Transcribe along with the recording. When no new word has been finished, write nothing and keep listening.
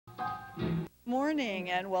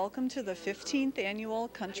Morning and welcome to the 15th Annual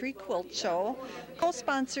Country Quilt Show,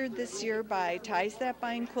 co-sponsored this year by That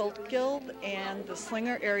Bind Quilt Guild and the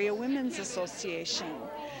Slinger Area Women's Association.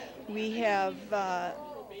 We have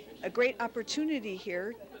a great opportunity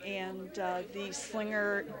here, and the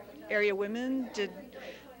Slinger Area Women did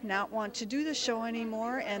not want to do the show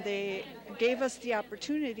anymore, and they gave us the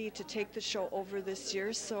opportunity to take the show over this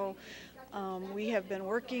year. So we have been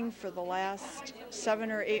working for the last 7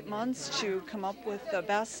 or 8 months to come up with the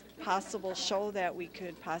best possible show that we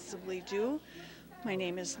could possibly do. My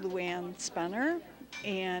name is Luann Spenner,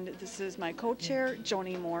 and this is my co-chair,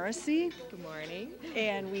 Joni Morrissey. Good morning.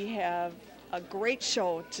 And we have a great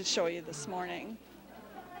show to show you this morning.